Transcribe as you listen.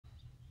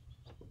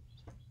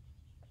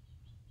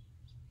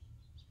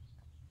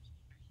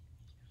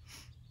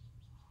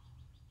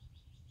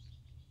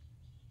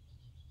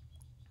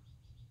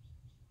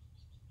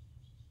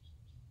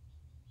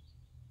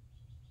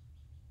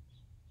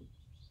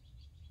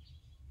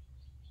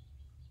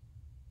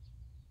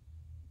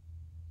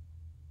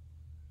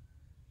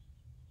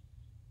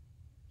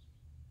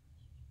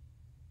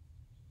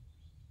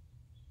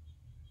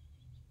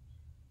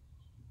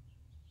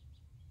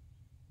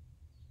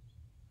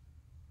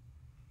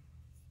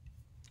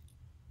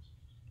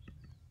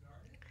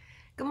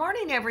Good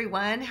morning,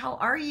 everyone. How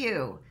are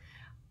you?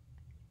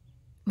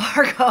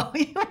 Margot,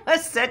 you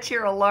must set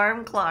your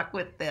alarm clock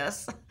with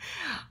this.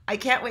 I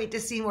can't wait to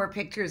see more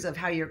pictures of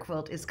how your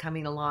quilt is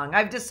coming along.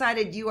 I've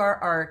decided you are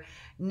our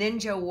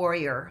ninja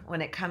warrior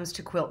when it comes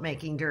to quilt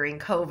making during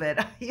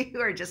COVID.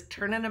 You are just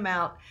turning them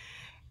out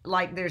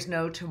like there's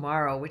no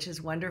tomorrow, which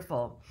is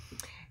wonderful.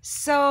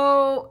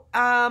 So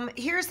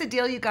here's the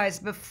deal, you guys.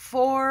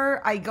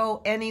 Before I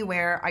go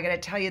anywhere, I got to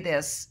tell you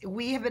this.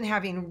 We have been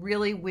having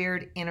really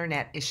weird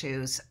internet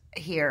issues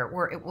here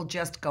where it will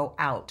just go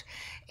out.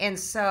 And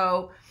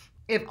so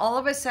if all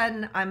of a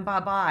sudden I'm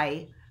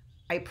bye-bye,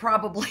 I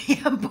probably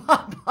am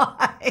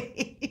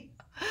bye-bye.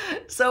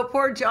 So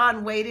poor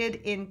John waited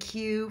in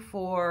queue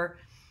for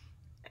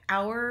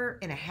hour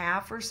and a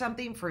half or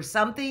something for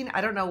something.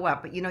 I don't know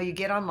what, but you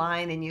get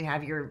online and you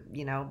have your,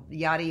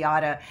 yada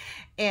yada.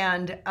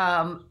 And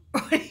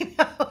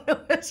it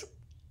was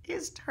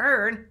his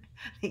turn.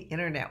 The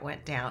internet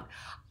went down.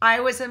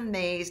 I was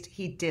amazed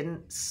he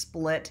didn't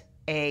split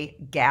a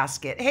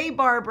gasket. Hey,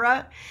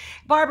 Barbara.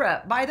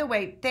 Barbara, by the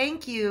way,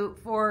 thank you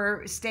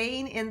for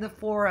staying in the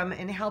forum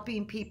and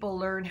helping people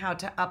learn how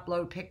to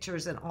upload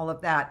pictures and all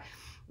of that.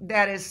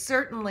 That is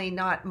certainly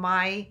not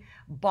my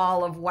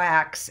ball of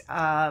wax,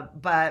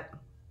 but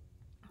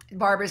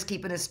Barbara's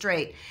keeping us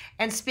straight.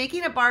 And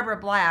speaking of Barbara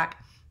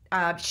Black,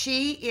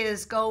 she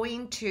is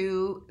going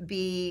to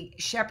be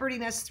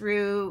shepherding us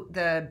through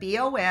the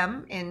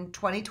BOM in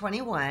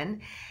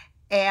 2021,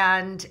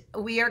 and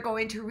we are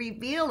going to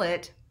reveal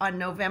it on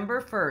November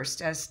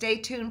 1st. Stay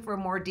tuned for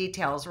more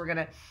details. I'm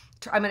going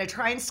to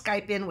try and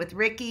Skype in with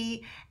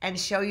Ricky and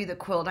show you the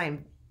quilt.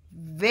 I'm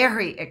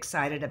very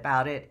excited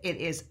about it. It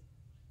is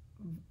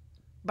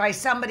by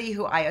somebody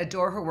who I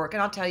adore her work,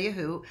 and I'll tell you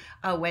who,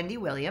 Wendy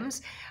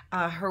Williams.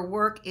 Her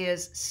work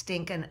is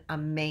stinking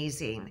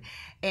amazing,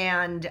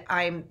 and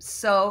I'm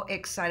so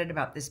excited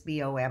about this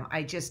BOM.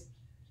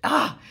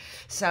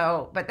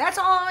 But that's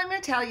all I'm going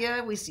to tell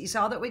you. You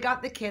saw that we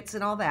got the kits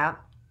and all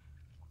that.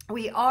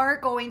 We are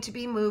going to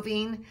be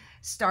moving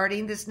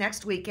starting this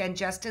next weekend.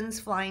 Justin's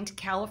flying to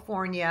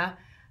California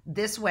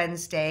this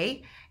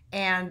Wednesday,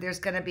 and there's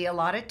going to be a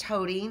lot of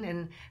toting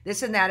and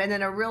this and that. And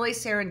then a really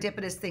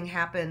serendipitous thing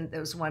happened that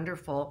was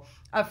wonderful.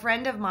 A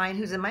friend of mine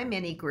who's in my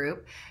mini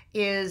group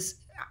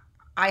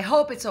I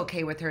hope it's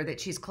okay with her that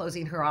she's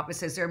closing her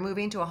offices. They're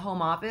moving to a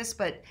home office,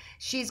 but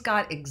she's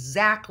got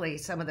exactly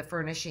some of the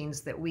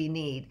furnishings that we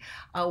need.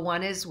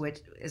 One is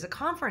a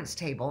conference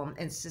table.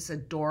 It's this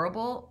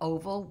adorable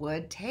oval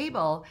wood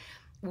table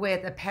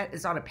with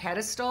is on a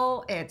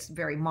pedestal. It's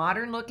very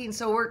modern looking.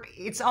 So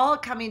it's all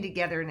coming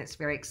together and it's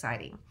very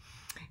exciting.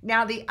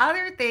 Now, the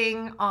other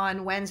thing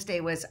on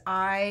Wednesday was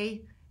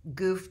I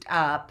goofed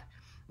up.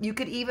 You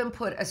could even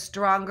put a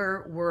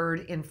stronger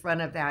word in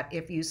front of that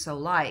if you so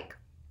like.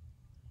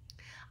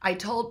 I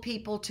told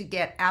people to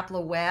get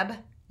Appli-Web.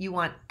 You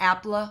want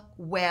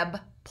Appli-Web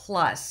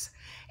Plus.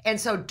 And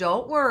so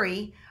don't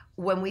worry.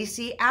 When we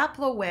see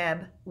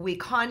Appli-Web, we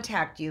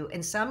contact you.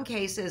 In some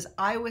cases,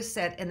 I was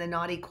set in the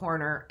naughty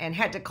corner and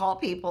had to call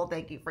people.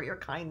 Thank you for your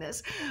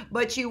kindness.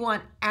 But you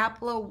want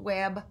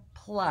Appli-Web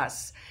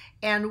Plus.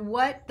 And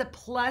what the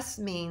plus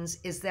means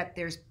is that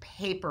there's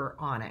paper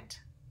on it.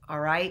 All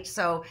right.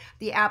 So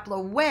the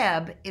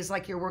Appli-Web is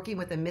like you're working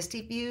with a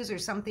Misty Fuse or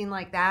something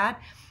like that.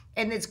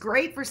 And it's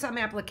great for some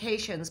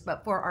applications,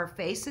 but for our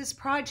Faces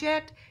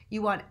project,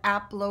 you want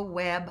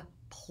Appli-Web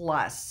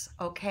Plus.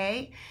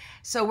 Okay.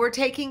 So we're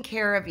taking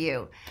care of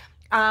you.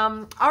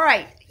 All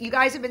right. You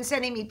guys have been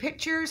sending me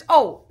pictures.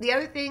 Oh, the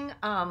other thing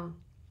that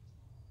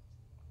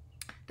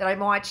I'm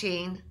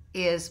watching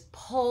is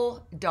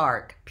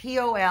Poldark,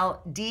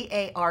 Poldark.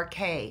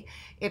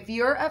 If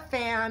you're a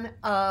fan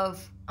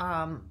of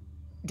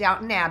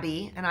Downton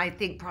Abbey, and I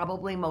think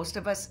probably most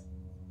of us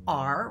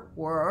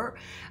were,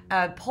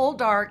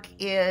 Poldark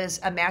is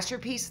a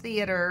Masterpiece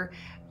Theater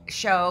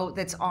show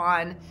that's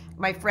on.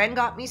 My friend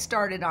got me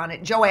started on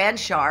it, Joanne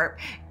Sharp,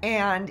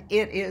 and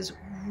it is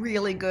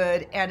really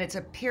good. And it's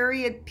a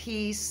period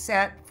piece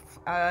set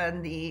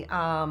in the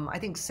I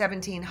think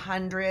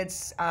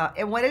 1700s.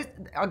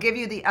 I'll give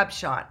you the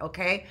upshot,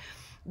 okay?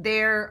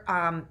 There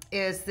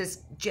is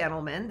this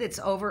gentleman that's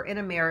over in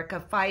America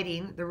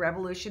fighting the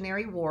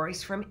Revolutionary War.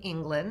 He's from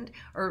England,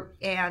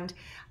 and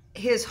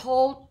his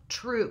whole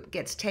troop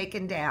gets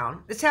taken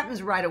down. This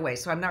happens right away,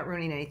 so I'm not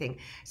ruining anything.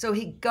 So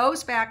he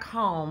goes back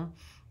home,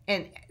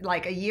 and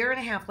like a year and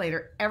a half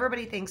later,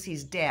 everybody thinks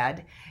he's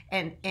dead,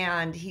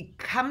 and he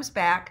comes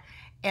back,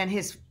 and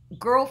his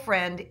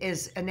girlfriend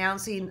is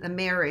announcing the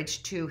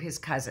marriage to his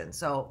cousin.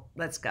 So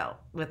let's go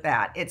with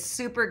that. It's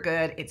super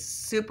good. It's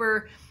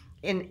super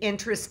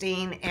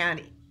interesting,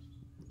 and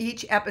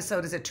each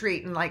episode is a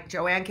treat. And like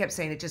Joanne kept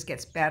saying, it just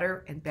gets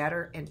better and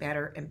better and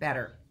better and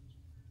better.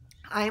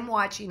 I'm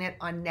watching it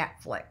on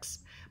Netflix,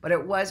 but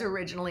it was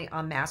originally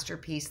on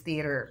Masterpiece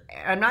Theater.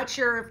 I'm not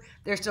sure if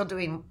they're still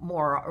doing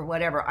more or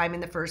whatever. I'm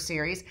in the first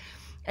series.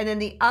 And then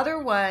the other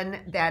one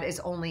that is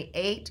only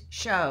 8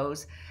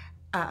 shows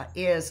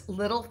is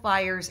Little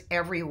Fires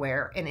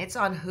Everywhere, and it's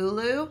on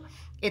Hulu.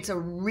 It's a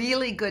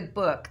really good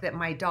book that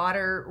my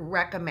daughter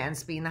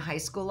recommends, being the high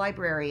school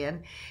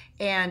librarian.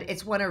 And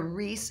it's one of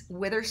Reese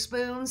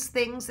Witherspoon's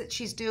things that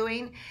she's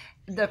doing.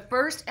 The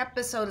first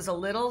episode is a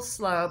little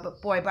slow,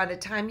 but boy, by the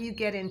time you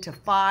get into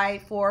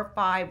 5, 4,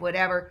 5,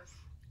 whatever,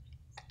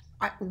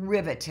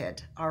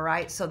 riveted. All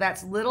right. So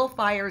that's Little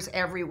Fires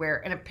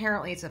Everywhere. And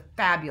apparently it's a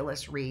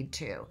fabulous read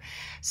too.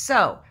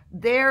 So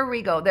there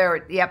we go.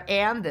 There. Yep.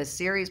 And the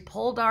series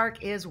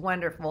Poldark is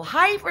wonderful.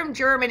 Hi from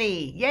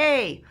Germany.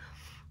 Yay.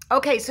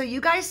 Okay, so you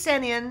guys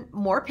sent in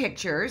more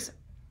pictures.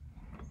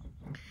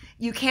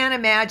 You can't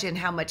imagine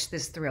how much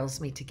this thrills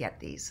me to get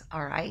these,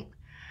 all right?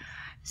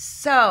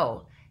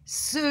 So,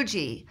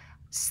 Suji,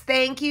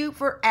 thank you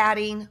for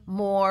adding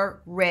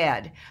more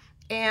red.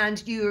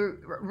 And you're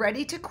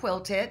ready to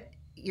quilt it.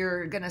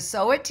 You're going to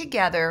sew it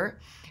together.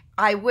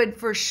 I would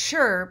for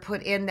sure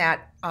put in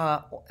that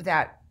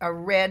a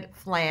red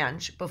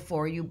flange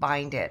before you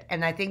bind it.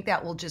 And I think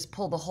that will just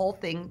pull the whole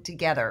thing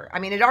together. I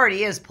mean, it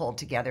already is pulled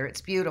together.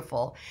 It's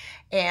beautiful.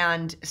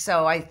 And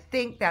so I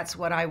think that's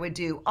what I would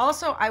do.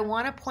 Also, I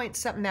want to point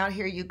something out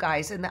here, you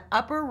guys. In the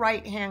upper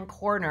right-hand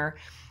corner,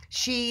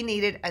 she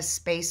needed a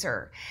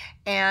spacer.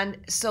 And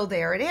so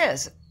there it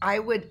is. I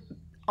would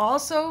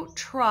also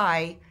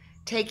try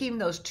taking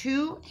those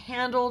 2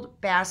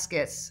 handled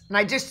baskets, and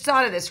I just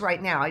thought of this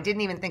right now. I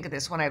didn't even think of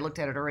this when I looked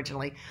at it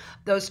originally.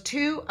 Those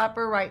 2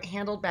 upper right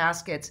handled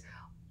baskets,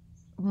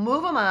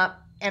 move them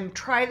up and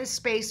try the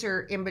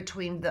spacer in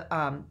between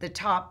the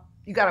top.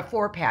 You got a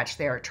 4 patch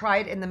there. Try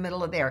it in the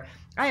middle of there.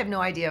 I have no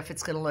idea if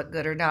it's going to look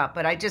good or not,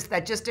 but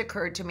that just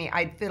occurred to me.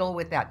 I'd fiddle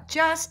with that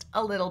just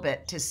a little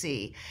bit to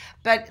see.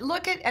 But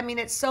look at, I mean,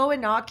 it's so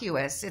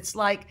innocuous. It's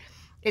like,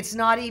 it's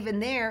not even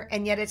there,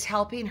 and yet it's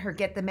helping her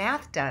get the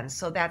math done.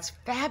 So that's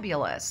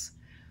fabulous.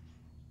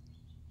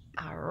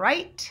 All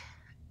right.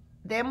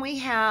 Then we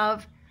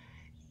have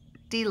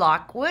D.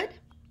 Lockwood.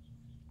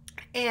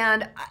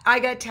 And I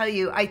got to tell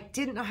you, I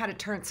didn't know how to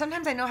turn.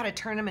 Sometimes I know how to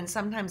turn them, and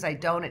sometimes I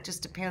don't. It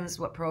just depends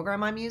what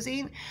program I'm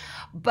using.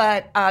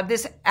 But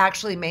this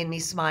actually made me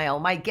smile.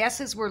 My guess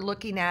is we're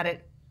looking at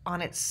it on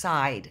its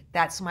side.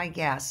 That's my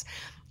guess.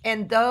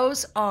 And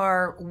those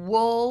are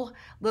wool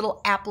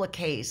little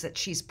appliques that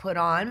she's put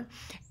on.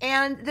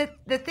 And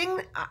the thing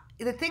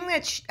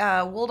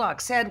that Wool Doc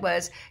said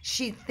was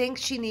she thinks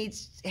she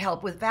needs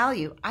help with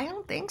value. I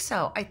don't think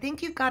so. I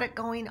think you've got it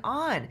going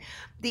on.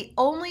 The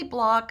only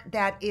block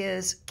that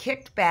is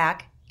kicked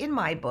back in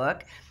my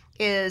book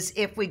is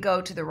if we go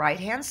to the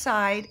right-hand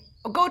side,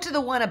 or go to the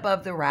one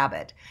above the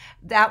rabbit.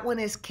 That one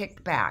is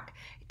kicked back.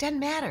 It doesn't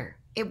matter.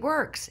 It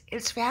works.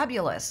 It's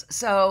fabulous.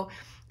 So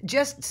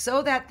just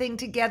sew that thing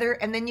together,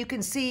 and then you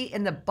can see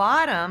in the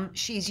bottom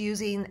she's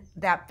using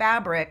that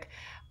fabric,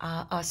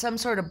 some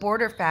sort of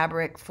border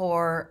fabric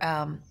for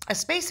a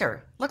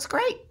spacer. Looks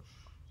great.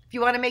 If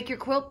you want to make your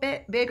quilt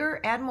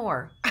bigger, add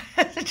more.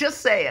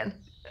 Just saying.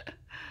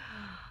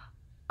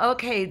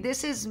 Okay,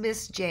 this is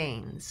Miss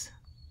Jane's.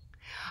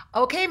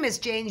 Okay, Miss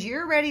Jane's,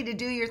 you're ready to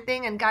do your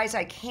thing, and guys,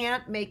 I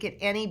can't make it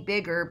any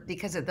bigger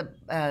because of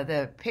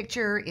the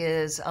picture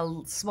is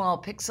a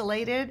small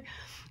pixelated.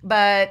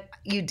 But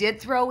you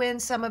did throw in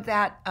some of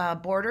that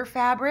border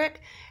fabric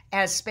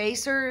as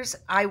spacers.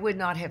 I would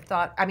not have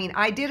thought, I mean,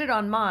 I did it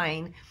on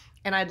mine,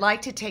 and I'd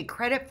like to take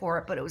credit for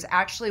it, but it was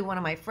actually one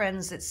of my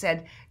friends that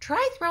said,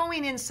 try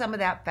throwing in some of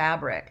that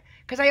fabric,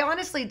 because I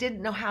honestly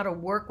didn't know how to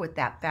work with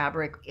that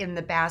fabric in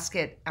the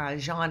basket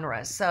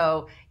genre.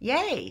 So,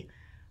 yay.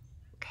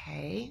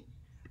 Okay.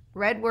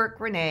 Red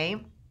work,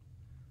 Renee.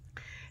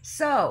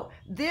 So,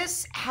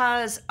 this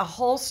has a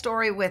whole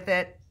story with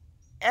it.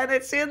 And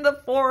it's in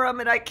the forum,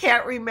 and I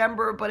can't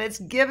remember, but it's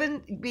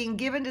being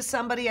given to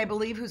somebody, I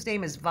believe, whose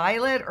name is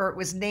Violet, or it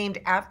was named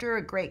after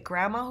a great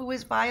grandma who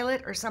was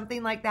Violet, or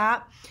something like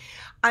that.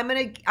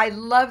 I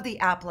love the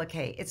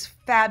applique. It's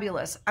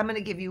fabulous. I'm gonna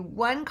give you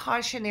one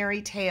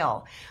cautionary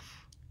tale,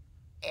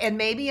 and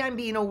maybe I'm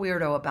being a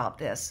weirdo about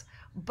this,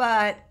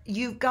 but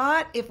you've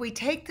got, if we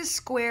take the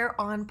square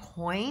on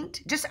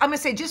point, I'm gonna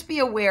say, just be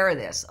aware of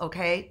this,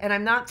 okay? And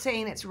I'm not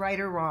saying it's right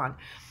or wrong.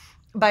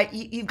 But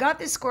you've got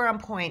this square on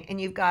point,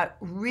 and you've got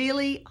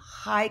really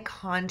high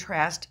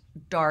contrast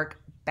dark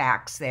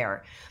backs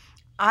there.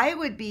 I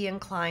would be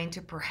inclined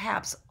to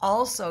perhaps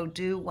also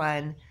do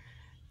one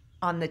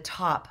on the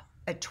top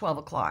at 12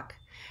 o'clock.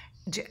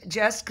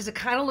 Just because it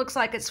kind of looks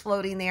like it's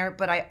floating there,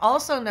 but I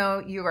also know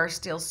you are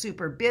still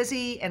super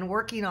busy and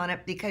working on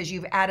it because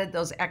you've added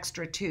those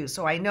extra 2.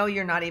 So I know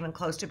you're not even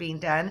close to being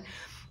done.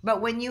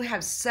 But when you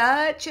have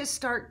such a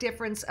stark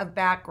difference of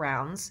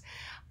backgrounds,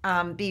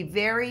 be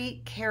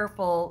very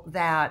careful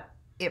that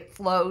it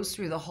flows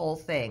through the whole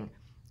thing.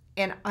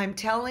 And I'm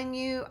telling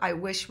you, I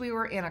wish we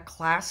were in a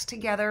class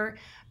together,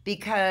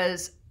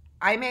 because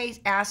I may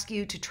ask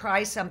you to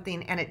try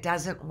something and it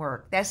doesn't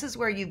work. This is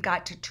where you've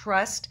got to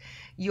trust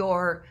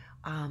your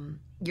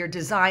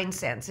design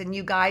sense. And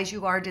you guys,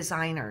 you are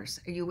designers.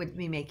 You would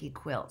be making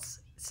quilts.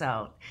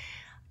 So,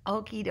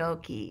 okie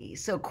dokie.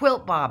 So,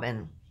 quilt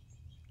bobbin.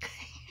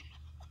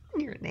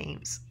 Your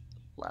names.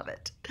 love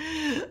it.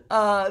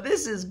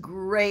 This is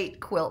great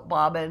quilt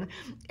bobbin.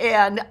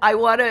 And I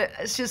want to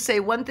just say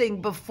one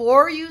thing.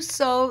 Before you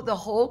sew the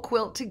whole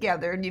quilt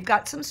together, and you've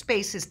got some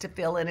spaces to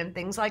fill in and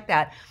things like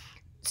that.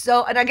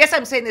 So, and I guess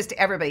I'm saying this to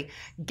everybody,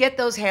 get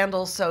those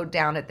handles sewed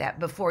down at that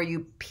before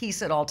you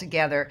piece it all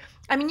together.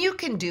 I mean, you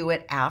can do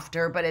it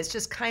after, but it's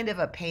just kind of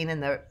a pain in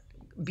the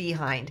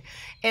behind.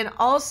 And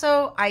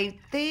also, I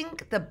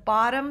think the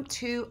bottom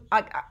two,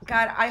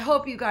 God, I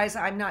hope you guys,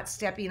 I'm not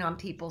stepping on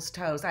people's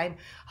toes. I'm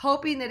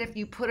hoping that if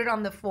you put it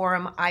on the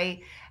forum,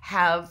 I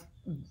have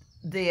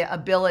the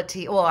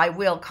ability, well, I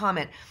will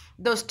comment.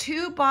 Those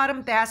two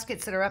bottom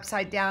baskets that are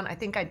upside down, I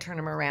think I'd turn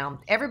them around.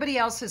 Everybody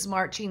else is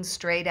marching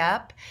straight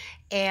up.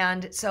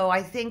 And so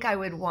I think I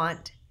would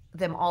want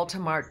them all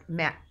to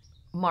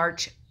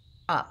march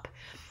up.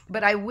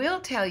 But I will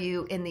tell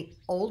you, in the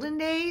olden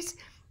days,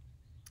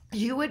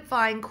 you would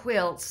find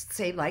quilts,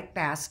 say like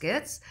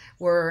baskets,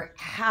 where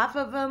half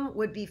of them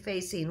would be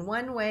facing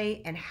one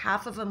way and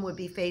half of them would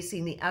be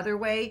facing the other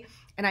way.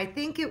 And I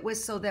think it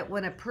was so that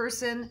when a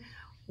person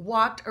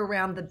walked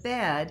around the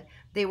bed,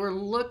 they were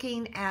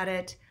looking at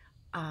it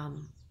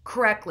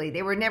correctly.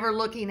 They were never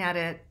looking at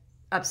it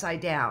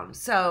upside down.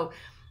 So,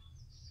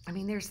 I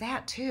mean, there's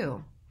that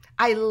too.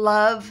 I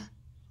love,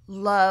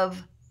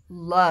 love,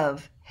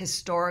 love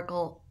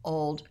historical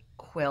old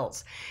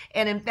quilts.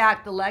 And in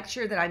fact, the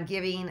lecture that I'm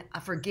giving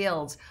for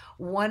guilds,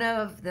 one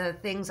of the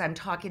things I'm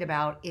talking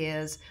about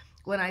is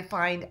when I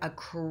find a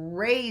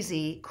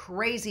crazy,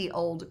 crazy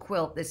old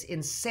quilt that's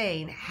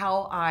insane,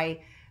 how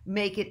I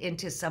make it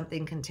into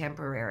something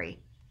contemporary.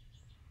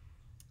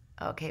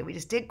 Okay, we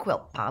just did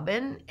quilt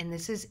bobbin, and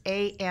this is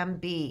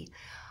AMB.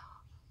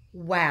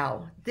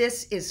 Wow,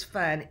 this is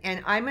fun.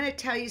 And I'm going to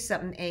tell you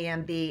something,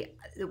 AMB.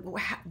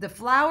 The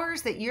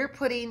flowers that you're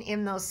putting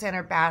in those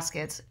center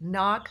baskets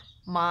knock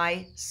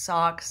my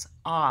socks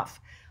off.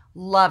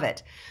 Love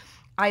it.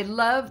 I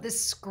love the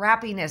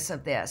scrappiness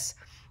of this.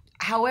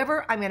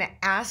 However, I'm going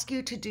to ask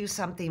you to do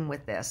something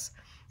with this.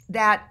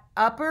 That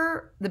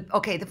upper,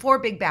 the four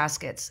big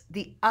baskets,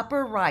 the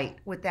upper right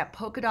with that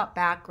polka dot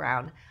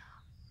background,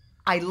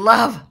 I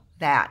love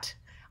that.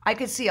 I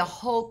could see a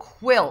whole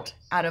quilt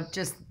out of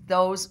just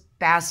those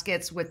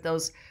baskets with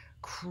those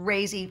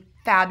crazy,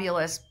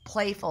 fabulous,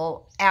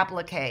 playful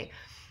applique.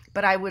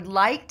 But I would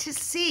like to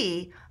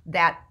see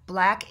that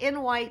black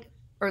and white,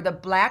 or the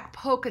black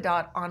polka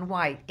dot on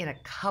white, in a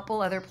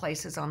couple other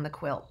places on the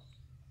quilt.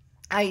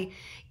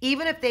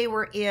 Even if they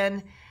were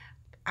in,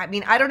 I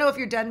mean, I don't know if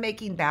you're done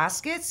making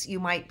baskets, you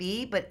might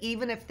be, but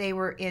even if they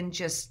were in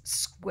just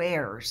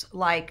squares,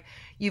 like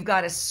you've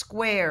got a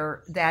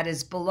square that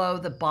is below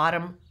the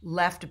bottom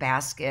left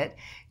basket,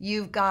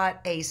 you've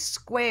got a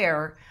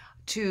square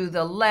to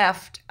the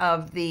left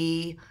of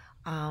the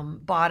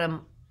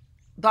bottom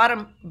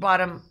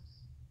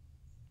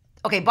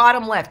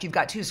left, you've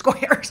got two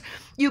squares.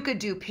 You could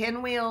do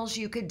pinwheels,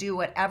 you could do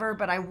whatever,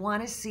 but I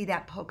want to see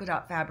that polka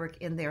dot fabric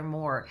in there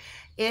more.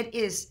 It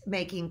is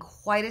making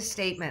quite a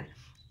statement,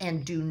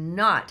 and do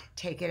not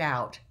take it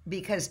out,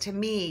 because to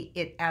me,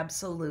 it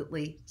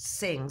absolutely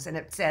sings. And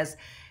it says,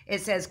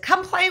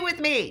 come play with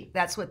me.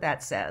 That's what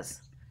that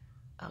says.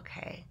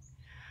 Okay.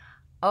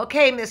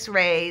 Okay, Miss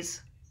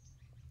Rays.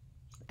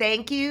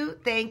 Thank you,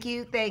 thank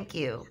you, thank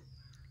you.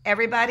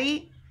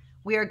 Everybody,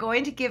 we are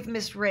going to give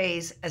Miss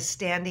Rays a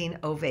standing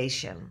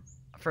ovation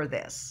for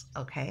this,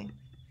 okay?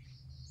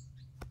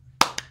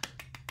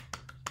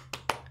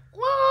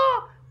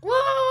 Whoa,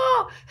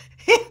 whoa!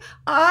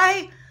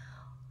 I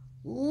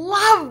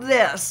love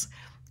this.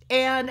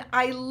 And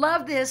I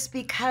love this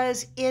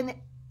because in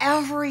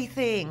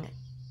everything,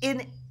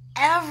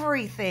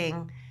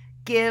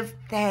 give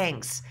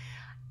thanks.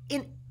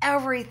 In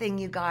everything,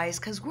 you guys,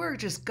 because we're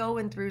just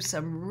going through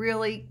some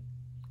really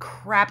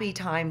crappy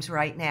times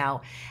right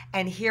now.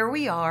 And here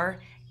we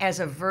are as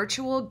a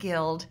virtual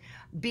guild,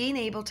 being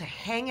able to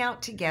hang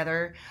out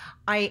together.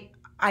 I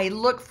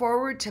look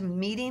forward to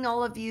meeting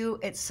all of you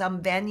at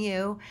some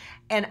venue.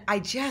 And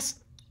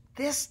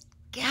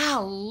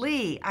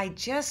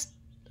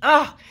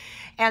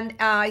and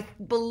I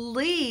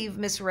believe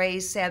Miss Ray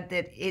said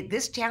that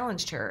this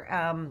challenged her.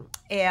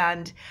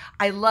 And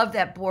I love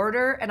that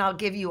border. And I'll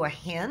give you a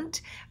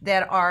hint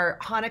that our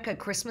Hanukkah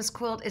Christmas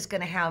quilt is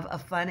going to have a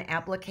fun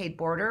applique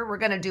border. We're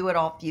going to do it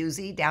all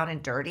fusy, down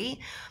and dirty.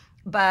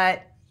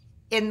 But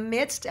in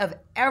midst of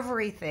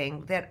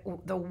everything that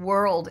the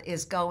world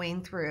is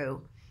going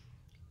through,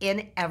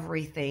 in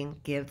everything,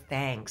 give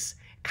thanks.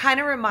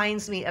 Kind of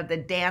reminds me of the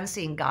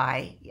dancing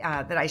guy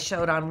that I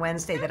showed on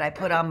Wednesday that I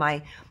put on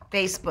my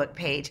Facebook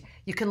page.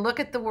 You can look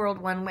at the world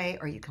one way,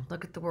 or you can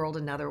look at the world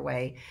another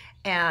way.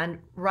 And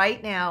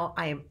right now,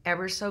 I am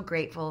ever so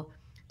grateful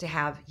to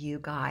have you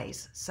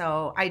guys.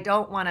 So I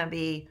don't want to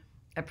be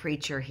a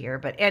preacher here,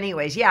 but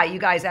anyways, yeah, you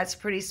guys, that's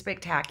pretty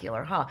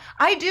spectacular, huh?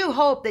 I do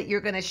hope that you're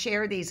going to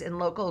share these in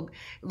local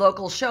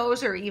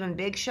shows, or even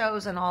big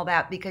shows and all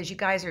that, because you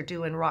guys are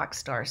doing rock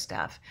star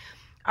stuff.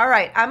 All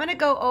right, I'm going to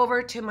go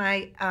over to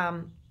my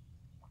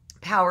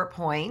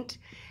PowerPoint,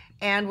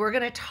 and we're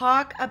going to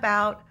talk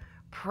about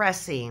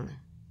pressing.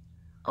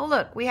 Oh,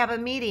 look, we have a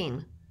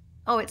meeting.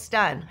 Oh, it's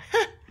done.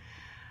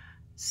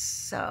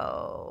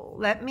 So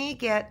let me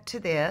get to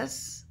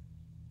this.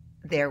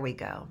 There we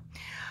go.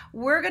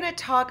 We're going to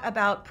talk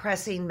about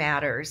pressing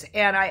matters.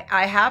 And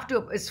I have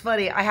to, it's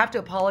funny, I have to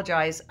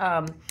apologize.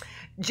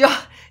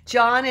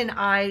 John and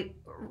I,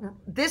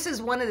 this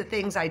is one of the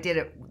things I did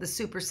at the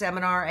super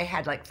seminar. I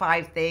had like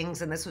 5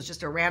 things, and this was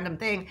just a random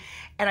thing.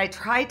 And I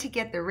tried to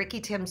get the Ricky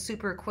Tim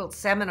Super Quilt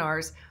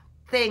Seminars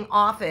thing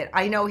off it.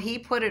 I know he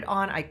put it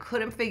on. I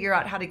couldn't figure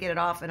out how to get it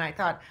off. And I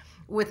thought,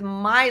 with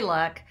my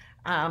luck,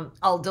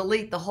 I'll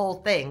delete the whole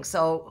thing.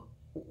 So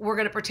we're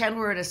going to pretend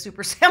we're at a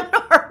super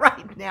seminar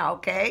right now,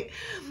 okay?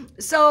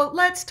 So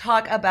let's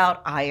talk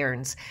about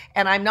irons.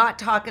 And I'm not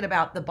talking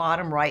about the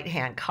bottom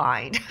right-hand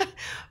kind.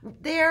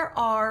 There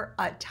are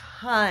a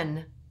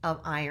ton of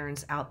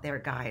irons out there,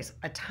 guys,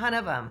 a ton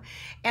of them.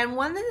 And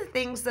one of the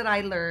things that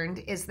I learned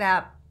is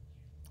that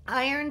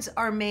irons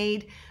are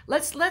made,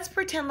 let's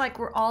pretend like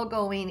we're all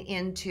going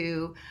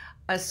into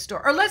a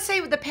store, or let's say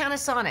the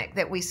Panasonic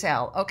that we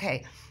sell,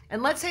 okay?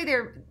 And let's say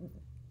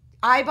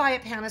I buy a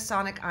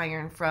Panasonic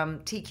iron from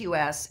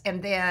TQS,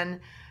 and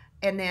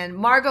then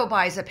Margot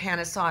buys a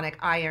Panasonic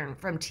iron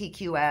from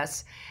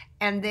TQS,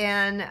 and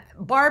then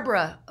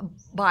Barbara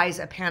buys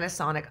a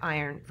Panasonic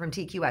iron from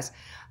TQS.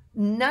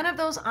 None of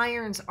those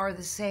irons are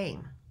the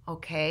same,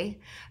 okay?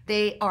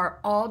 They are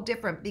all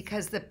different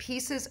because the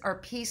pieces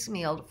are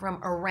piecemealed from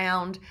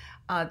around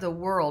the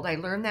world. I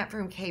learned that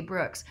from Kay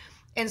Brooks.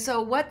 And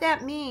so what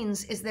that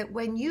means is that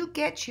when you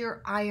get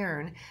your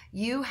iron,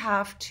 you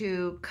have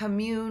to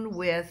commune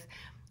with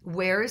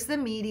where is the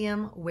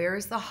medium, where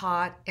is the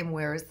hot, and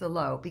where is the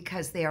low,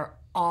 because they are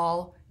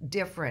all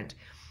different.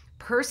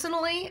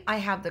 Personally, I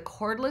have the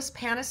cordless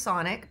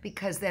Panasonic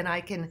because then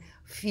I can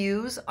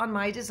fuse on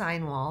my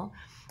design wall.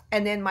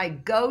 And then my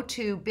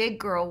go-to big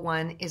girl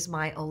one is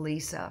my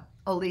Oliso.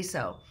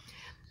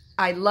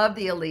 I love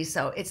the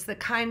Oliso. It's the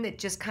kind that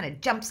just kind of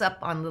jumps up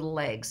on little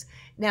legs.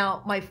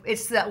 Now,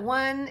 it's that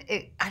one,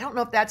 I don't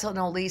know if that's an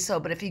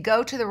Oliso, but if you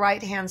go to the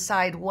right-hand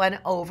side, one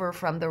over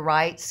from the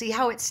right, see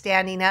how it's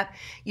standing up?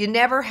 You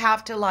never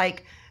have to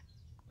like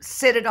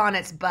sit it on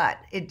its butt.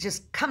 It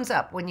just comes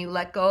up when you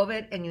let go of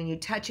it, and when you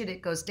touch it,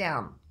 it goes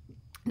down.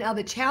 Now,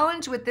 the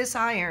challenge with this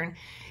iron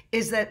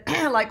is that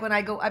like when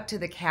I go up to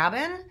the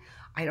cabin,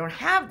 I don't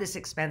have this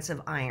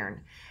expensive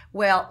iron.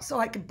 Well, so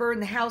I could burn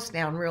the house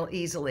down real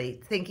easily,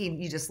 thinking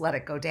you just let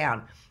it go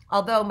down.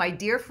 Although my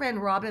dear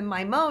friend Robin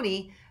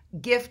Maimoni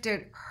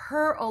gifted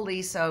her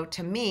Oliso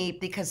to me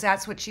because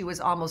that's what she was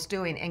almost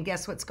doing. And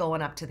guess what's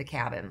going up to the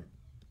cabin?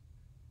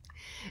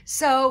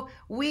 So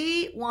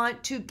we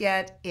want to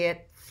get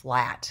it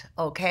flat,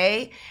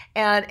 okay?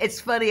 And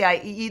it's funny,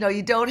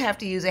 you don't have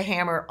to use a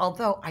hammer,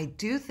 although I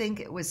do think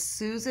it was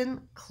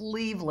Susan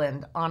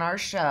Cleveland on our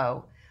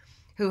show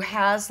who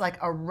has like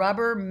a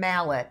rubber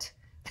mallet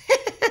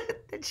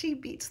that she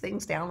beats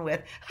things down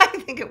with. I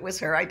think it was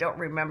her. I don't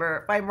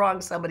remember. If I'm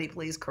wrong, somebody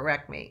please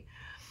correct me.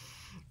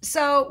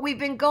 So we've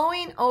been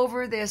going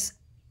over this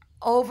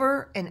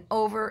over and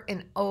over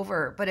and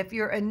over. But if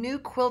you're a new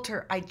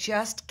quilter, I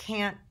just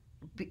can't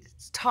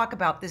talk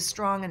about this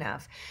strong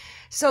enough.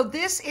 So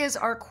this is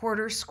our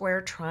quarter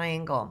square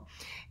triangle.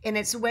 And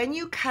it's when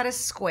you cut a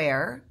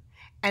square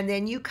and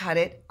then you cut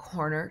it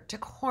corner to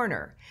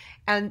corner.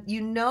 And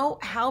you know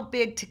how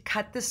big to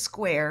cut the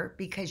square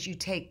because you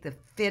take the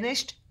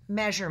finished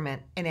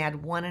measurement and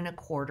add 1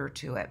 1/4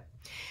 to it.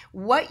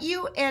 What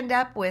you end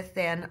up with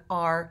then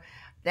are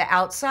the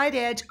outside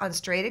edge on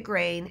straight of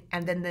grain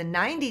and then the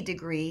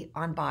 90-degree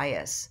on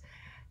bias.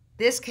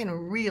 This can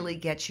really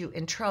get you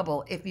in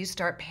trouble if you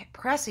start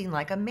pressing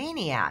like a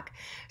maniac.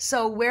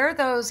 So where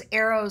those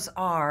arrows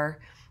are,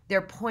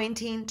 they're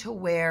pointing to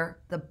where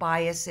the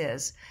bias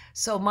is.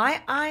 So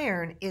my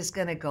iron is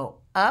going to go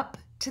up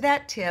to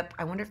that tip.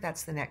 I wonder if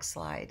that's the next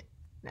slide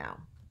now.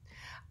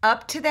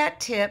 Up to that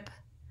tip,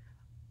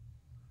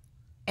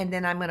 and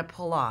then I'm going to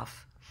pull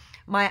off.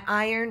 My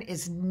iron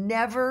is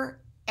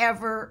never,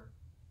 ever,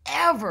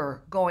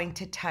 ever going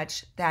to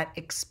touch that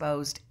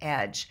exposed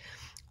edge.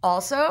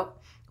 Also,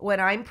 when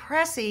I'm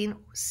pressing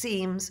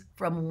seams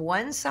from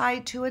one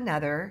side to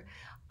another,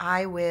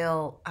 I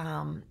will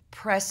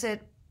press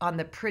it on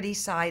the pretty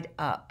side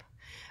up.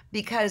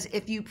 Because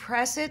if you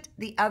press it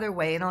the other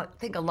way, and I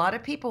think a lot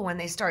of people when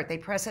they start, they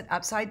press it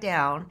upside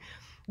down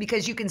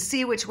because you can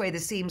see which way the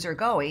seams are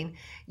going,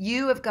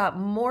 you have got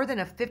more than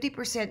a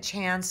 50%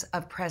 chance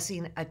of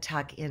pressing a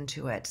tuck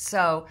into it.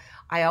 So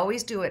I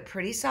always do it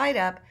pretty side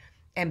up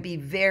and be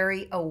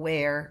very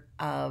aware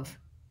of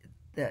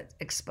the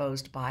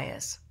exposed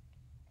bias.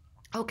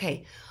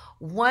 Okay,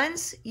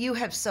 once you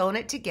have sewn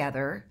it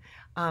together,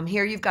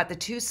 here you've got the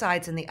 2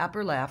 sides in the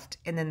upper left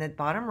and then the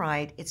bottom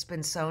right, it's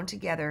been sewn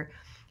together.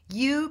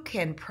 You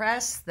can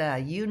press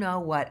the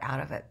you-know-what out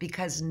of it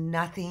because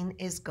nothing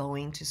is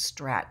going to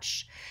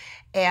stretch.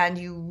 And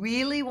you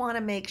really want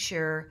to make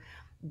sure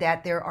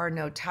that there are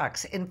no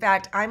tucks. In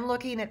fact, I'm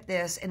looking at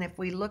this, and if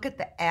we look at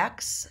the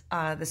X,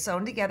 the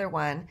sewn together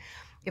one,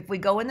 if we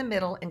go in the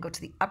middle and go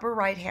to the upper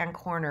right-hand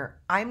corner,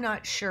 I'm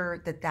not sure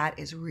that that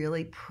is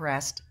really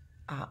pressed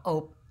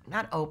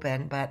not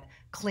open, but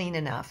clean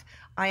enough.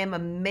 I am a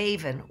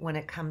maven when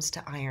it comes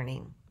to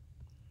ironing.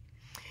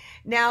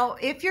 Now,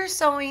 if you're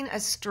sewing a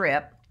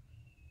strip,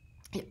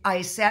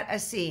 I set a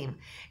seam.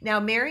 Now,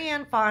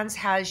 Marianne Fonz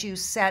has you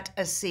set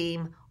a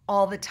seam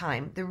all the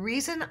time. The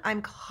reason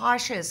I'm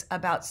cautious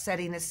about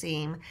setting a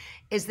seam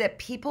is that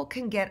people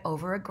can get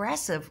over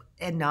aggressive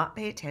and not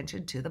pay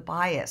attention to the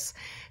bias.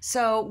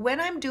 So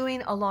when I'm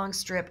doing a long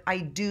strip, I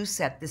do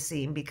set the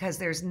seam because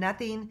there's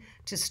nothing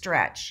to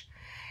stretch.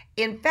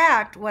 In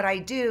fact, what I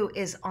do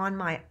is on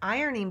my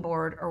ironing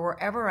board or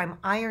wherever I'm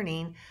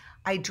ironing,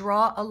 I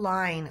draw a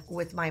line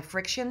with my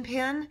friction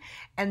pin,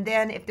 and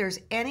then if there's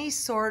any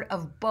sort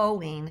of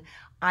bowing,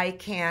 I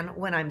can,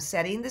 when I'm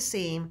setting the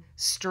seam,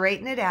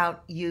 straighten it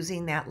out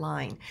using that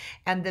line.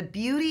 And the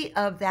beauty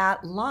of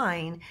that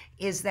line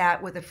is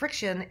that with the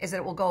friction is that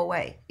it will go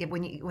away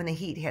when the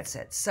heat hits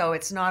it. So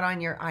it's not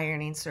on your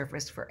ironing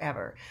surface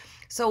forever.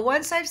 So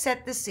once I've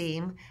set the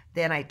seam,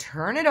 then I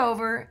turn it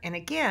over, and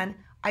again,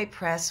 I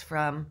press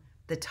from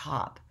the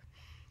top.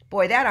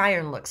 Boy, that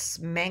iron looks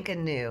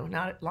smankin' new,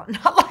 not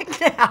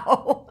like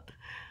now.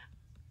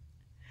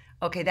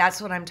 Okay,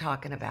 that's what I'm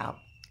talking about.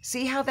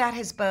 See how that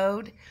has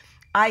bowed?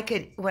 I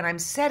could, when I'm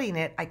setting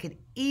it, I could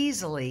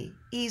easily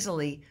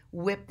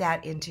whip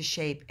that into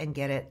shape and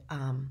get it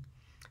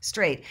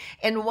straight.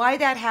 And why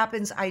that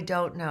happens, I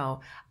don't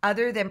know,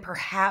 other than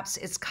perhaps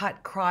it's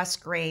cut cross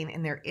grain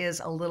and there is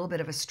a little bit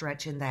of a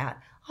stretch in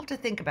that. I'll have to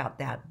think about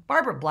that.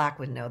 Barbara Black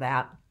would know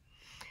that.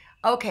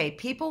 Okay,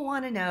 people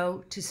want to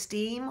know to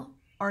steam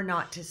or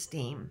not to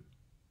steam.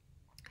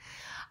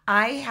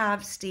 I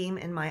have steam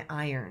in my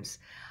irons.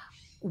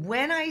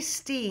 When I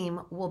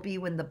steam will be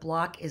when the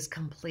block is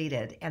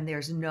completed and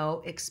there's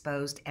no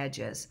exposed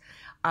edges.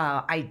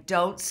 I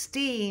don't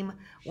steam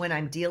when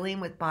I'm dealing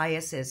with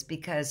biases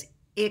because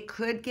it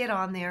could get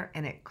on there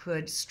and it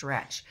could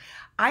stretch.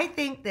 I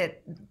think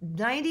that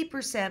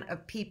 90%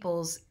 of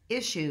people's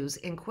issues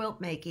in quilt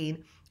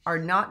making are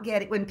not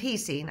getting, when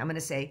piecing, I'm going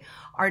to say,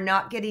 are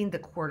not getting the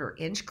 1/4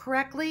 inch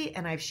correctly.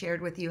 And I've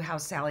shared with you how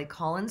Sally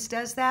Collins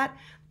does that.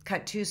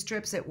 Cut 2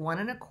 strips at 1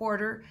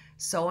 1/4,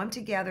 sew them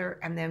together,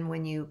 and then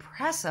when you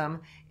press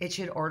them, it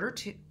should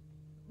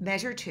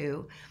measure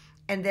 2,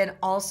 and then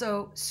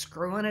also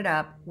screwing it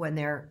up when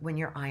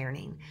you're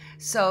ironing.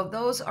 So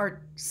those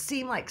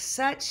seem like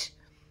such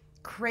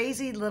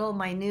crazy little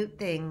minute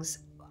things,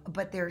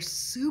 but they're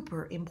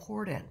super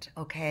important,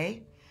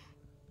 okay?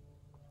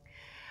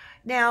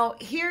 Now,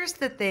 here's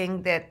the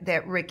thing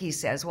that Ricky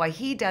says, why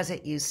he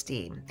doesn't use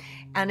steam.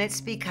 And it's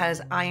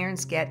because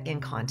irons get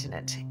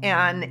incontinent.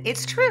 And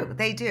it's true,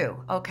 they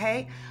do,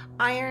 okay?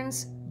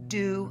 Irons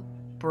do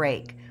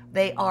break.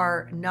 They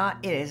are not,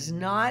 it is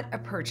not a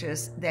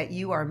purchase that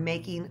you are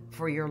making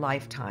for your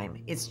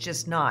lifetime. It's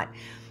just not.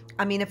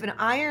 I mean, if an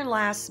iron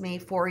lasts me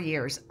 4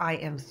 years, I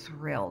am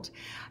thrilled.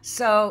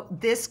 So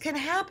this can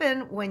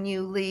happen when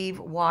you leave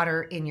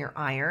water in your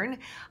iron.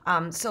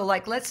 So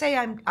like, let's say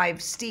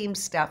I've steamed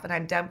stuff and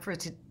I'm done for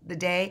the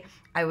day,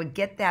 I would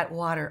get that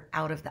water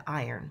out of the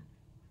iron.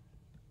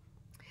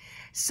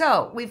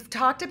 So we've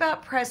talked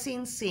about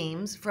pressing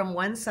seams from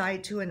one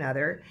side to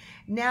another.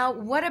 Now,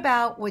 what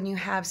about when you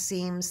have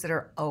seams that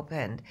are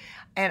opened?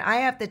 And I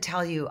have to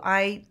tell you,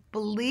 I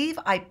believe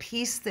I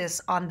pieced this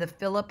on the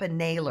Philip and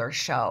Naylor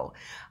show.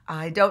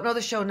 I don't know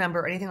the show number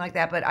or anything like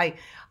that, but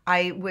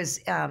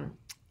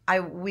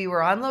we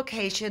were on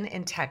location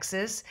in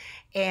Texas,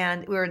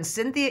 and we were in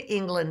Cynthia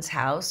England's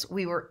house.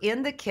 We were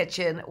in the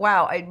kitchen.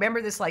 Wow, I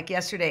remember this like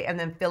yesterday. And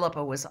then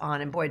Philippa was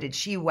on, and boy, did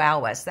she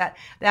wow us. That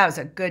was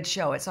a good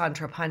show. It's on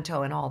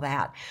Trapunto and all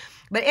that.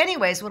 But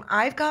anyways, when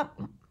I've got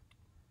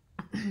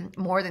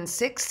more than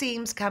 6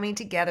 seams coming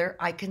together,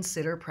 I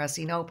consider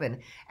pressing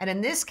open. And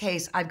in this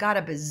case, I've got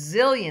a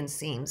bazillion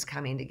seams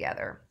coming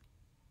together.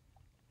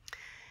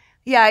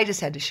 Yeah, I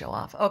just had to show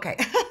off. Okay,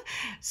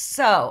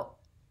 so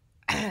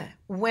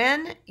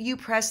when you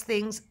press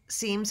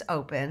seams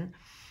open,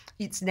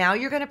 now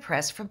you're going to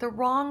press from the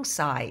wrong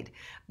side,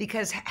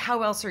 because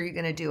how else are you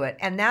going to do it?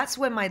 And that's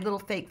when my little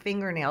fake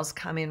fingernails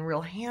come in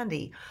real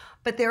handy.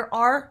 But there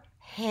are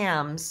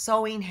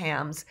sewing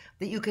hams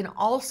that you can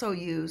also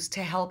use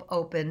to help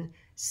open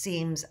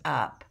seams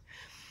up.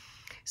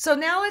 So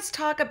now let's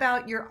talk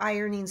about your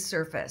ironing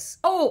surface.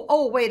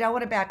 Oh, wait, I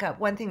want to back up.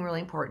 One thing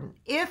really important.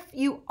 If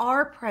you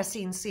are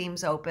pressing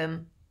seams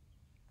open,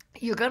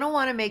 you're going to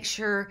want to make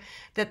sure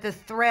that the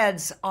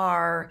threads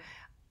are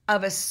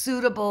of a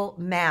suitable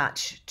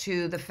match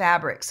to the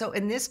fabric. So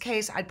in this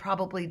case, I'd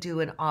probably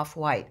do an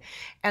off-white.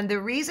 And the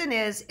reason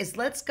is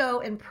let's go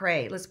and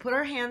pray. Let's put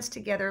our hands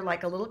together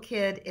like a little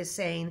kid is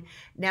saying,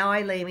 now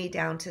I lay me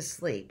down to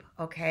sleep,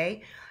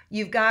 okay?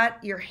 You've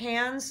got your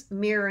hands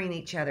mirroring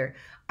each other.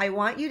 I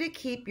want you to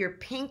keep your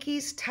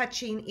pinkies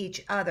touching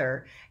each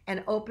other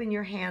and open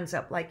your hands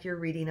up like you're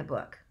reading a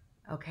book,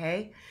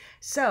 okay?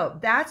 So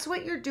that's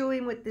what you're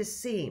doing with this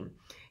seam.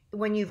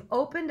 When you've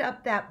opened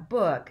up that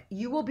book,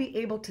 you will be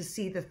able to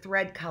see the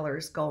thread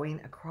colors going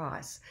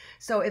across.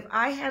 So if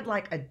I had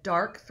like a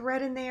dark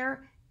thread in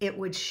there, it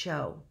would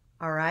show,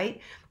 all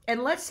right?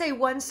 And let's say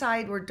one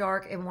side were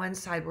dark and one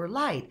side were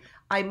light.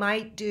 I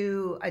might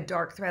do a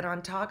dark thread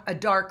on top, a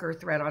darker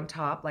thread on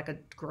top, like a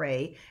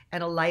gray,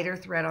 and a lighter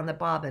thread on the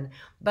bobbin.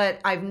 But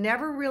I've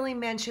never really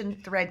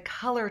mentioned thread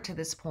color to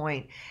this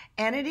point,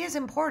 and it is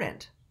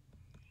important.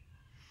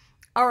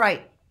 All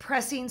right,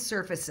 pressing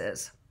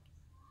surfaces.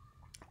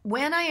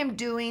 When I am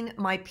doing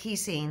my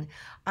piecing,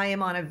 I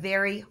am on a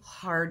very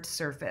hard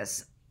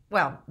surface.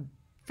 Well,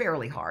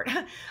 fairly hard.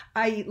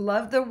 I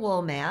love the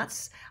wool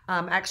mats.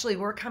 Actually,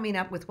 we're coming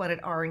up with one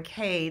at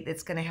R&K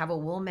that's going to have a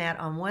wool mat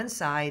on one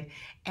side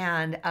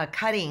and a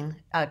cutting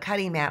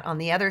mat on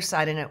the other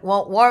side, and it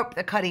won't warp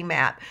the cutting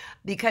mat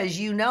because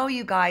you know,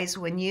 you guys,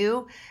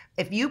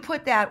 if you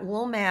put that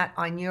wool mat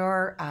on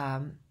your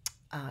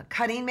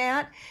cutting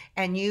mat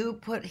and you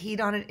put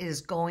heat on it, it is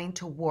going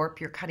to warp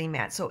your cutting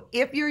mat. So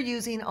if you're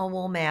using a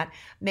wool mat,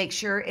 make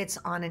sure it's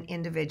on an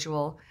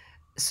individual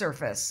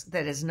surface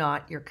that is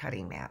not your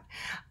cutting mat.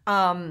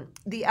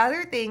 The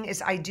other thing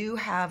is I do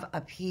have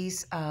a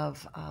piece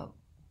of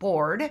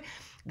board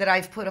that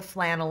I've put a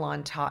flannel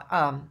on top,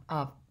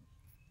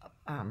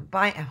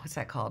 what's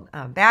that called?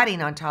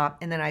 Batting on top,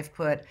 and then I've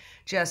put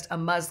just a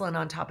muslin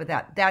on top of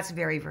that. That's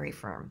very, very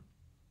firm.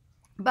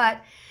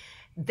 But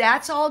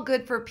that's all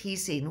good for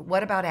piecing.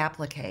 What about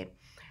applique?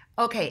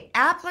 Okay,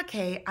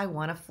 applique, I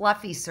want a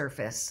fluffy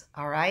surface,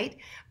 all right?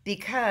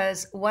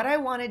 Because what I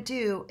want to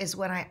do is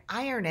when I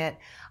iron it,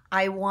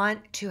 I want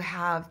to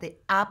have the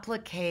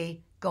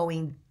applique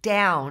going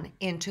down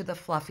into the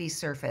fluffy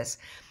surface.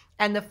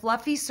 And the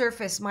fluffy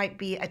surface might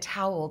be a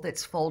towel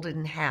that's folded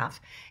in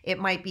half. It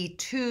might be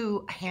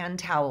 2 hand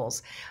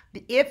towels.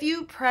 If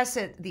you press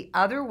it the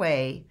other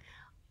way,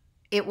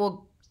 it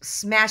will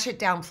smash it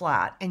down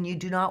flat, and you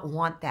do not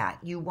want that.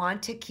 You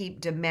want to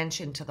keep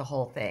dimension to the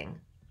whole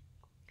thing.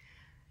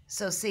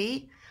 So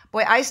see,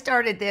 boy, I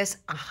started this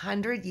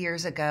 100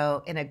 years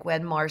ago in a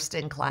Gwen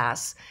Marston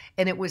class,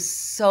 and it was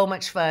so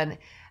much fun.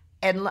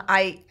 And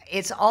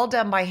it's all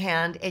done by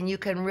hand, and you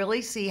can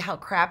really see how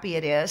crappy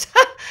it is.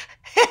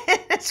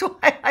 That's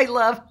why I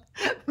love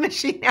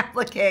machine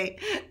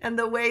applique and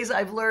the ways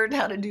I've learned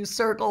how to do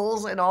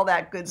circles and all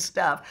that good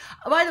stuff.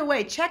 By the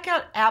way, check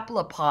out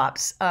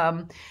Appli-Pops.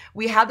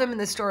 We have them in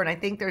the store, and I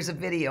think there's a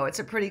video. It's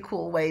a pretty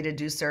cool way to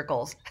do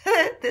circles.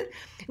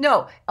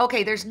 No,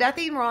 okay, there's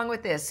nothing wrong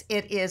with this.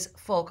 It is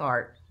folk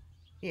art.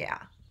 Yeah.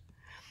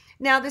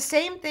 Now, the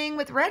same thing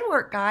with red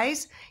work,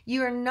 guys.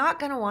 You are not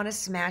going to want to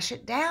smash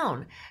it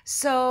down.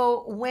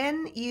 So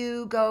when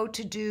you go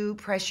to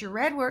press your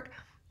red work,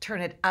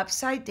 turn it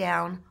upside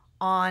down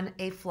on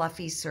a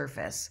fluffy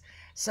surface.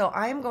 So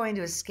I'm going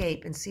to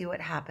escape and see what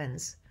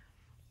happens.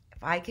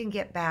 If I can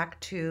get back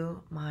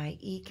to my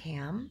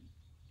eCam.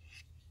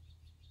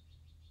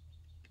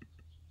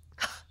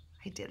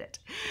 I did it.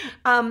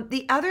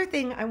 The other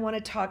thing I want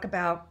to talk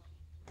about,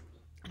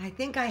 and I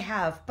think I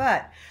have,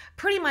 but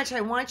pretty much I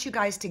want you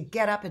guys to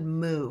get up and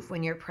move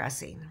when you're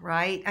pressing,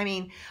 right? I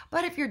mean,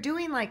 but if you're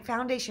doing like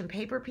foundation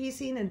paper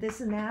piecing and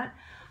this and that,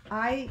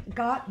 I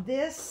got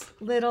this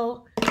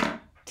little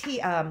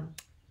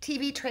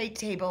TV tray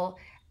table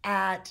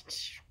at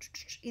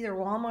either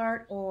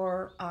Walmart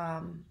or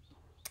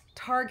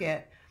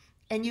Target,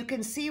 and you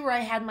can see where I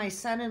had my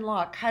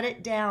son-in-law cut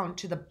it down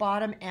to the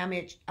bottom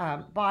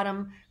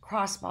bottom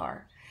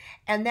crossbar,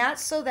 and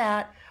that's so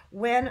that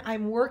when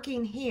I'm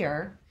working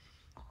here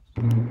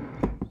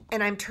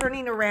and I'm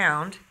turning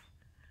around,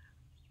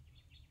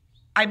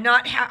 I'm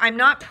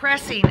not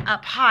pressing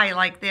up high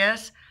like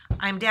this.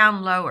 I'm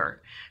down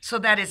lower, so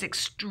that is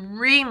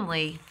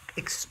extremely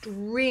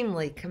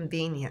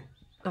convenient.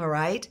 All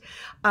right.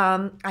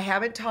 I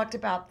haven't talked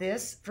about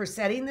this for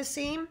setting the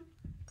seam.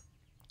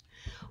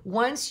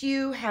 Once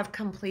you have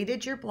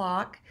completed your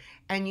block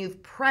and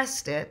you've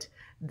pressed it,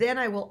 then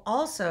I will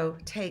also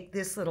take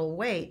this little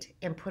weight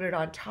and put it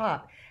on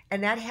top,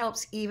 and that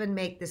helps even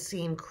make the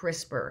seam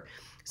crisper.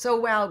 So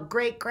while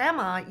great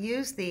grandma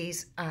used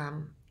these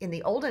in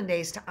the olden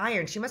days to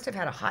iron, she must have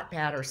had a hot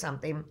pad or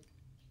something.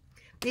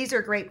 These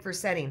are great for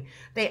setting.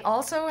 They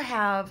also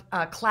have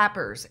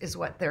clappers, is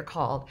what they're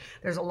called.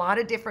 There's a lot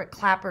of different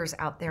clappers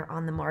out there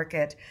on the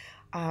market,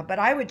 but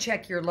I would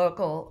check your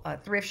local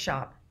thrift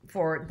shop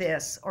for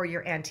this, or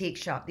your antique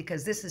shop,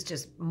 because this is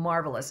just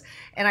marvelous.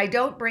 And I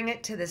don't bring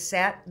it to the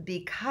set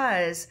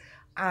because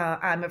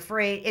I'm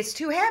afraid it's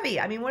too heavy.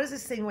 I mean, what does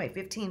this thing weigh?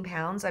 15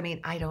 pounds? I mean,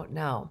 I don't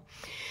know.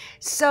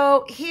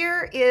 So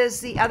here is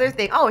the other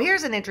thing. Oh,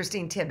 here's an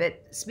interesting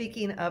tidbit.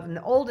 Speaking of in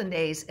the olden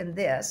days in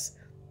this,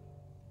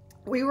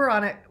 we were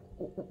on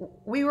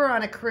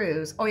a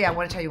cruise. Oh yeah, I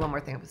want to tell you one more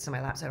thing. I'll put this in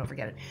my lap so I don't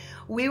forget it.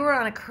 We were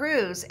on a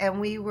cruise, and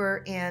we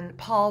were in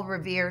Paul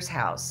Revere's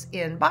house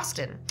in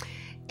Boston.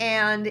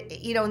 And,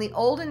 you know, in the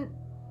olden,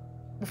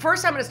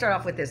 first I'm going to start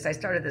off with this. I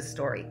started this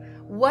story.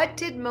 What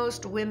did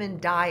most women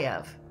die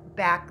of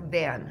back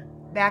then,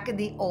 back in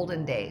the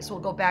olden days? We'll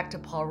go back to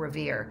Paul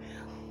Revere.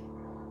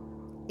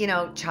 You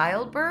know,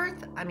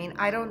 childbirth? I mean,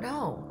 I don't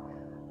know.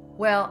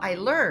 Well, I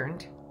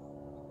learned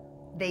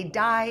they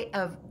die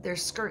of their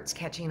skirts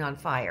catching on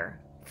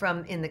fire.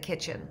 from in the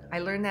kitchen. I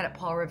learned that at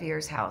Paul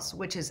Revere's house,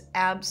 which is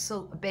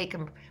absolutely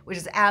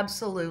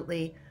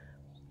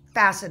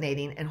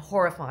fascinating and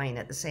horrifying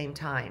at the same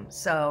time.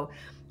 So,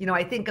 you know,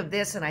 I think of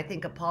this and I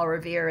think of Paul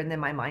Revere, and then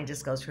my mind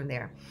just goes from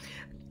there.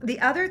 The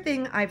other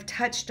thing I've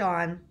touched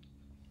on,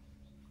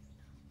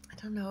 I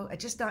don't know, I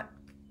just not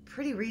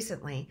pretty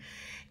recently,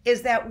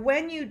 is that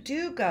when you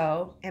do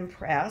go and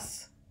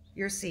press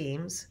your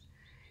seams,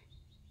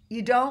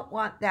 you don't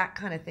want that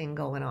kind of thing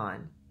going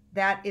on.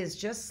 That is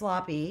just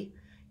sloppy.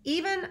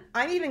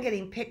 I'm even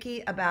getting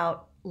picky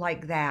about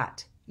like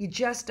that. You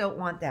just don't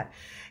want that.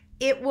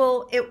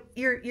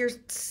 You're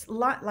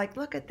like,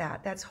 look at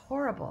that. That's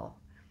horrible.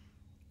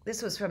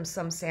 This was from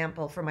some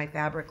sample for my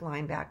fabric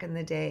line back in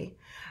the day.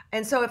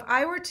 And so if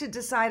I were to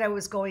decide I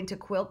was going to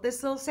quilt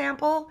this little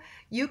sample,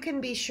 you can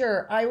be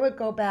sure I would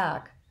go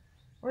back.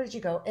 Where did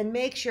you go? And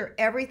make sure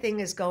everything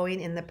is going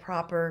in the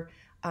proper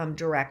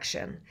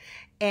direction.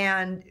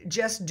 And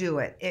just do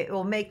it. It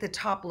will make the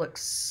top look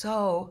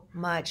so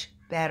much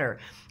better.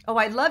 Oh,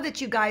 I love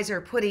that you guys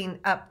are putting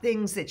up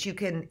things that you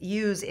can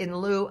use in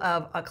lieu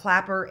of a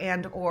clapper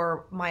and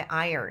or my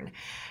iron.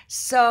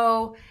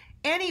 So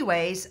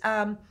anyways,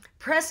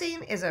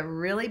 pressing is a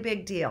really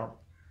big deal.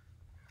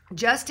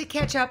 Just to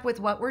catch up with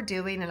what we're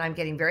doing, and I'm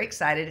getting very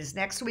excited, is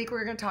next week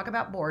we're going to talk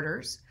about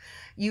borders.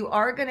 You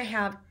are going to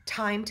have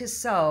time to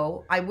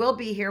sew. I will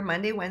be here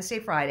Monday, Wednesday,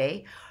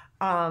 Friday.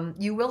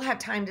 You will have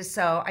time to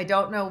sew. I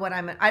don't know if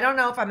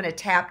I'm going to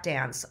tap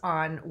dance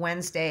on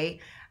Wednesday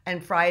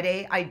and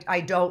Friday.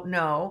 I don't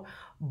know.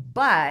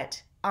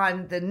 But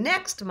on the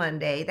next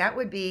Monday, that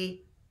would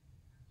be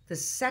the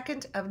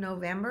 2nd of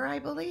November, I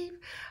believe,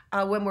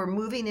 when we're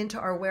moving into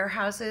our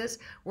warehouses,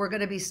 we're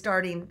going to be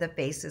starting the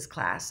faces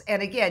class.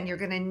 And again, you're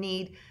going to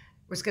need,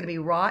 it's going to be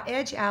raw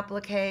edge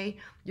applique.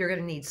 You're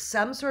going to need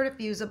some sort of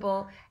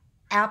fusible.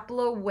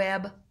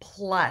 Appli-Web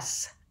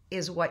Plus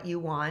is what you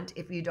want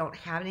if you don't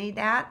have any of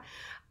that.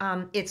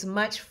 It's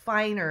much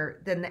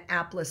finer than the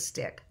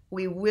Appli-Stick.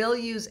 We will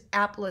use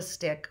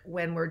Appli-Stick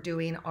when we're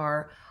doing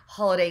our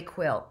holiday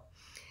quilt.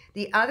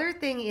 The other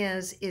thing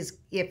is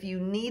if you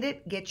need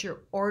it, get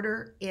your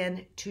order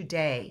in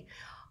today.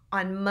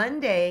 On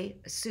Monday,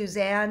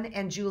 Suzanne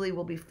and Julie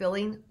will be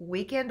filling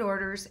weekend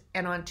orders,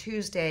 and on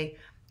Tuesday,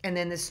 and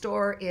then the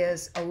store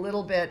is a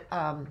little bit,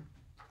 going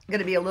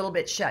to be a little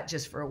bit shut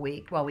just for a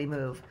week while we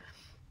move.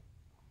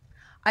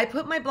 I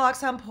put my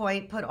blocks on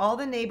point, put all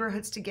the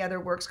neighborhoods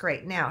together, works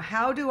great. Now,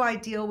 how do I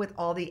deal with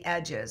all the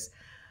edges?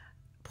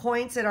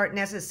 Points that aren't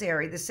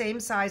necessary, the same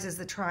size as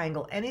the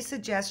triangle. Any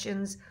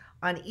suggestions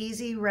on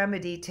easy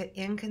remedy to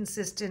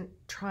inconsistent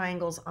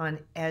triangles on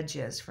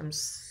edges? From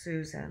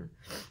Susan.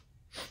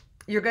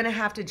 You're going to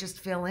have to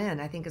just fill in,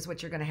 I think is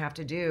what you're going to have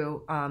to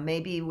do,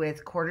 maybe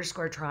with quarter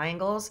square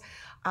triangles.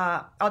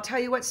 I'll tell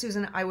you what,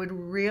 Susan, I would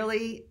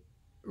really,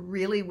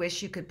 really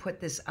wish you could put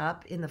this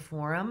up in the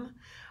forum,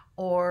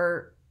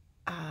 or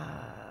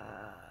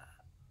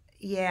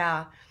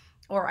yeah,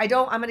 or I'm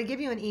going to give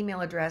you an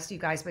email address, you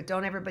guys, but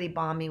don't everybody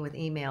bomb me with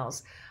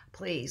emails,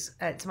 please.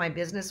 It's my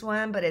business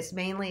one, but it's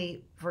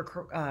mainly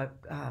for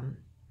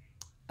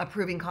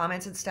approving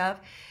comments and stuff.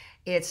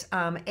 It's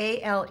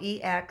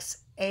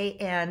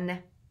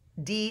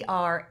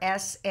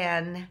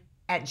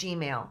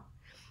alexandrsn@gmail.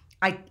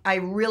 I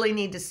really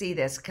need to see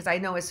this, because I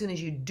know as soon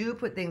as you do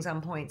put things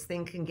on points,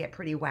 things can get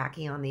pretty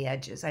wacky on the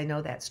edges. I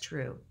know that's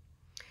true.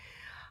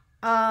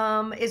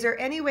 Is there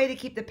any way to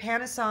keep the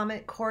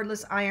Panasonic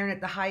cordless iron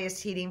at the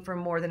highest heating for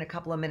more than a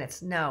couple of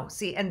minutes? No.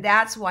 See, and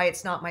that's why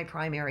it's not my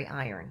primary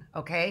iron,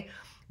 okay?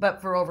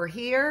 But for over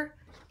here,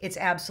 it's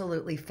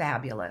absolutely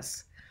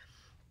fabulous.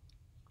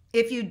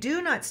 If you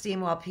do not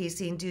steam while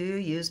piecing, do you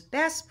use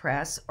best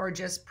press or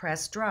just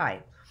press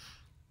dry?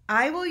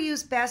 I will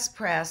use best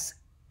press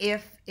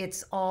if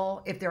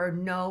there are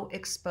no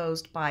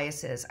exposed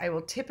biases. I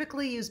will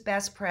typically use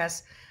best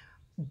press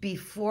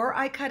before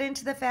I cut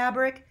into the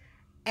fabric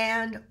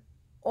and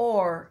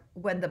or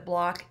when the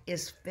block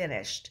is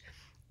finished.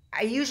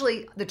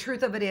 The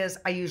truth of it is,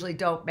 I usually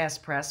don't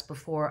best press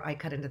before I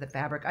cut into the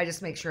fabric. I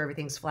just make sure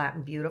everything's flat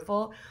and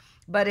beautiful.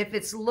 But if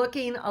it's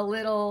looking a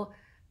little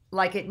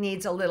like it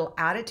needs a little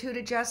attitude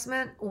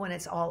adjustment when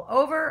it's all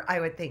over, I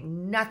would think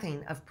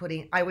nothing of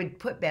I would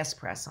put best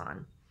press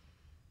on.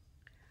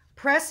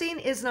 Pressing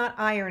is not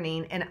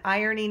ironing, and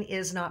ironing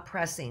is not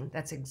pressing.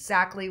 That's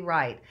exactly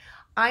right.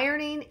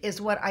 Ironing is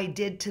what I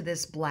did to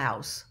this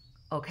blouse,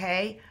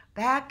 okay?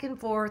 Back and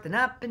forth and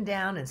up and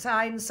down and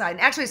side and side.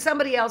 And actually,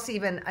 somebody else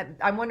even,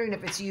 I'm wondering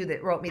if it's you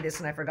that wrote me this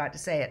and I forgot to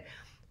say it.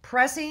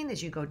 Pressing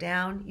is you go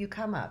down, you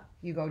come up.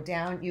 You go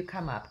down, you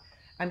come up.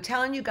 I'm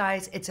telling you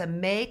guys, it's a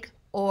make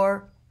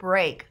or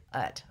break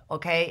it,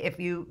 okay, if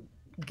you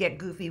get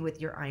goofy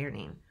with your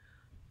ironing.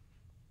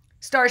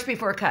 Starch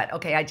before cut.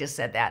 Okay, I just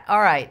said that.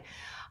 All right.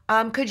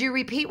 Could you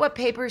repeat what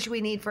papers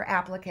we need for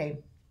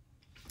applique?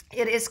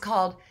 It is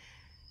called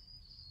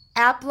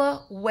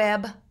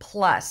Appli-Web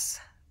Plus.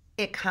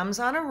 It comes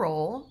on a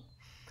roll.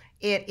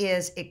 It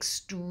is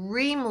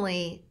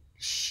extremely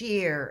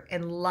sheer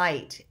and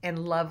light and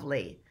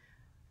lovely.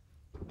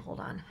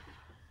 Hold on.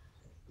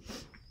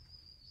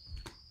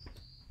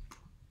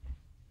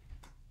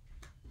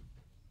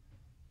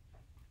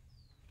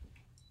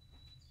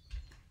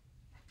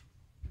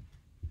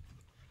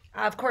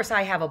 Of course,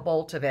 I have a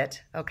bolt of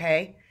it,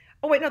 okay?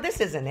 Oh, wait, no, this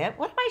isn't it.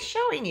 What am I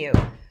showing you?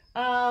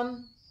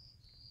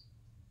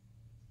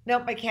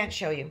 Nope, I can't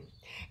show you.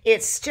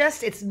 It's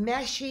just, it's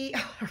meshy.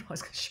 I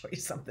was going to show you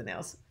something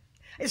else.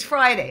 It's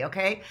Friday,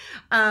 okay?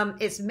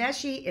 It's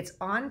meshy. It's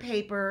on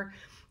paper.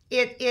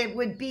 It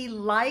would be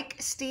like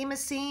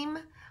Steam-A-Seam,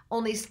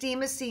 only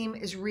Steam-A-Seam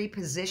is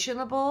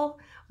repositionable,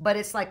 but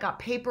it's like got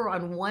paper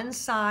on one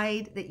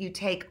side that you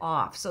take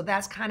off. So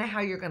that's kind of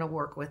how you're going to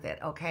work with it,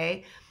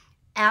 okay?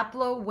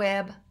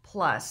 Appli-Web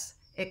Plus.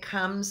 It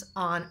comes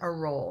on a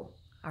roll,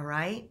 all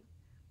right?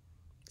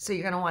 So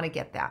you're going to want to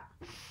get that.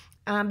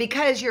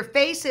 Because your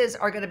faces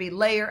are going to be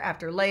layer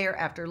after layer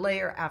after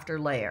layer after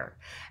layer.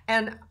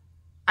 And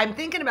I'm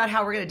thinking about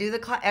how we're going to do the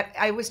class.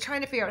 I was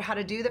trying to figure out how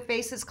to do the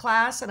faces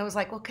class, and I was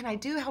like, well, can I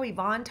do how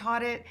Yvonne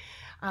taught it?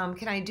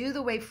 Can I do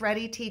the way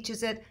Freddie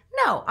teaches it?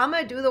 No, I'm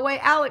going to do the way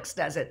Alex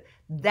does it.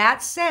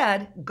 That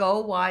said, go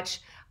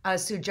watch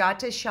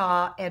Sujata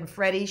Shah and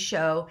Freddie's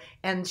show,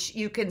 and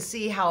you can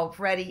see how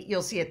Freddie,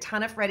 you'll see a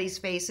ton of Freddie's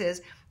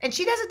faces, and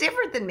she does it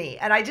different than me.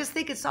 And I just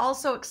think it's all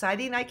so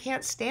exciting. I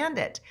can't stand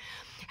it.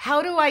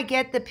 How do I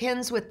get the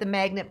pins with the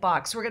magnet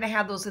box? We're going to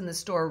have those in the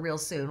store real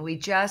soon. We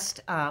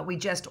just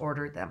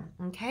ordered them.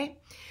 Okay,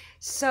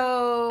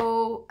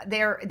 so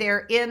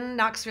they're in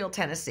Knoxville,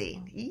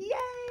 Tennessee. Yay!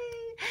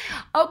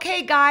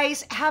 Okay,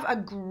 guys, have a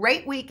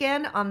great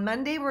weekend. On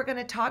Monday, we're going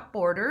to talk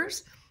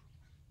borders,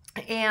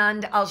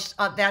 and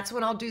that's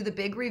when I'll do the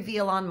big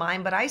reveal on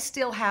mine. But I'm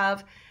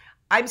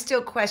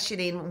still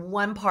questioning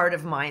one part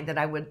of mine that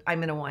I'm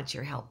going to want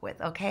your help with,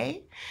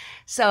 okay?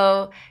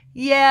 So,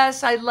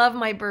 yes, I love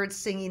my birds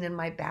singing in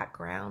my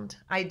background.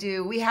 I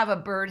do. We have a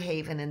bird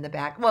haven in the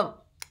back.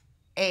 Well,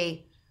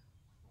 a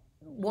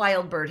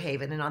wild bird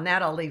haven, and on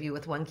that I'll leave you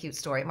with one cute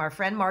story. My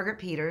friend Margaret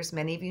Peters,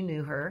 many of you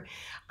knew her,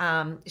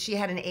 she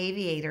had an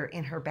aviator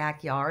in her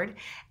backyard,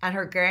 and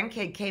her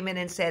grandkid came in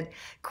and said,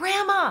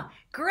 Grandma,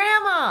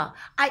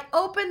 I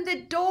opened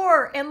the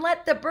door and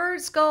let the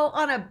birds go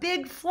on a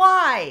big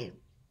fly.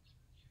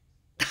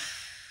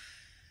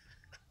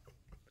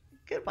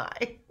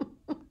 Goodbye.